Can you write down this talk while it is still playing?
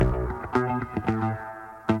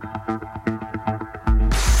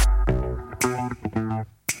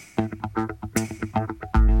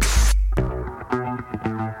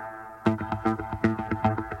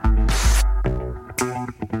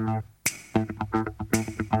Yo,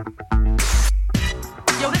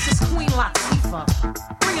 this is Queen Latifah,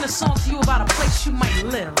 bringing a song to you about a place you might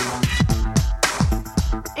live.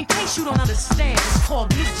 In case you don't understand, it's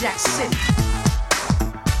called New Jack City.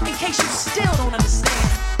 In case you still don't understand,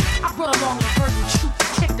 I brought along a verdant troop to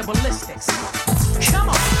kick the ballistics. Come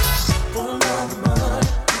on. Full of mud,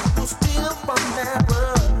 people steal from their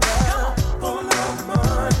brother. Full of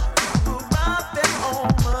mud, people rob their own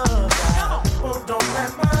mother. Oh, don't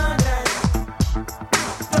let money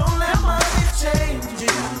change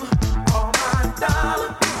you. All my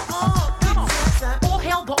dollar. Come on. All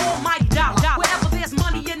hail the almighty dollar. Wherever there's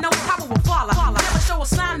money, you know power will follow. Never show a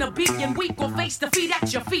sign of being weak or face defeat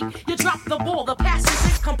at your feet. You drop the ball, the pass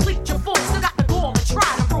is incomplete. You're full, still got the ball to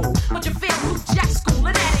try to rule. But you failed New Jack School,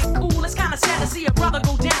 and that ain't cool. It's kinda sad to see a brother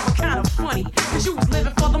go down, but kinda funny. Cause you was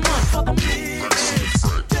living for the money, for the money.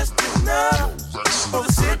 Just enough for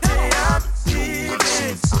the city I'm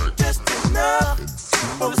living. Just enough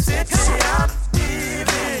for the city I'm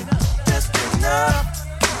living. Just enough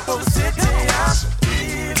for the city I'm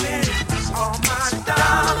living. All my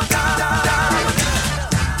dollar.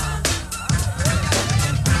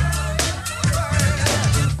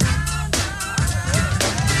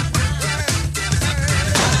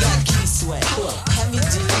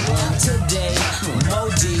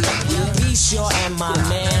 And my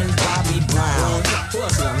man Bobby Brown.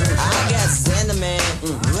 I got Xander Man,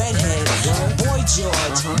 Redhead, Boy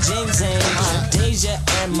George, James Haynes, Deja,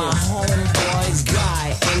 and my homeboys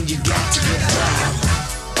Guy. And you got to get down.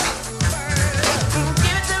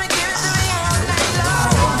 Give it to me all night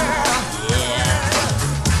long, girl. Yeah.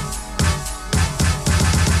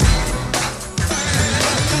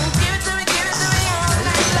 Give it to me all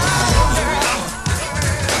night long, girl.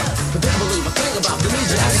 But don't believe a thing about the New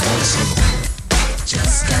Jack Station.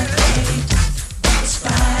 Just got paid,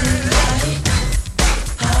 Friday night,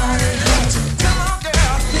 party hunting. Come on,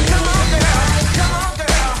 girl, come on, girl, come on,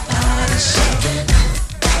 girl. Body shaking,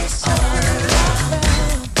 all around.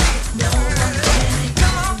 No one can.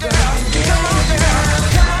 Come on, girl, come on, girl,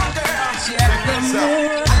 come on, girl. Check the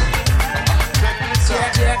mirror.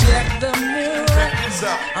 Check the mirror.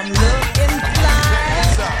 I'm looking fly.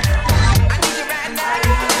 I need you right now,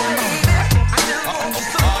 baby. I just want you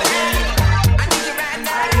so bad.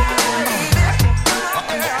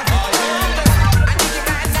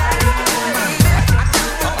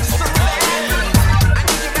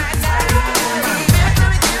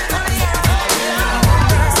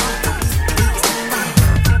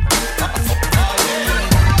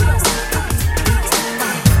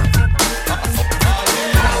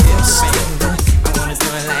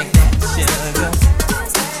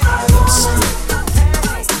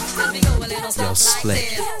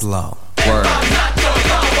 Split blow. Word. If I'm not your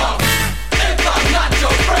lover, if I'm not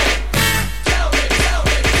your friend, tell me,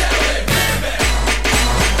 baby.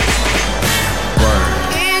 Word.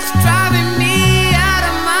 It's driving me out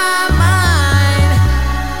of my mind.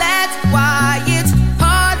 That's why it's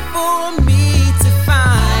hard for me to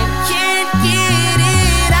find. Can't get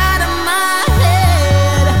it out of my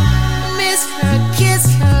head. Miss her, kiss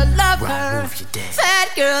her, love her. That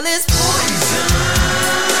girl is poison.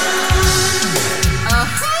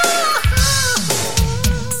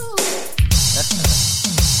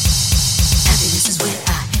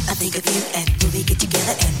 Think of you and when we get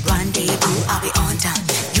together and rendezvous, I'll be on time.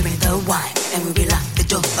 You bring the wine and we'll be lock the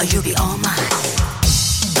door, or you'll be all mine.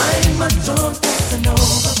 I'm a drunk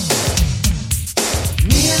Casanova.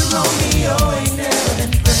 Me and Romeo ain't never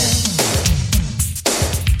been friends.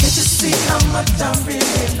 Can't you see how much I'm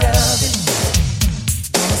really loving?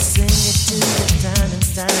 Gonna sing it to you time and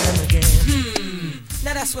time again.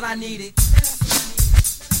 Now that's what I needed.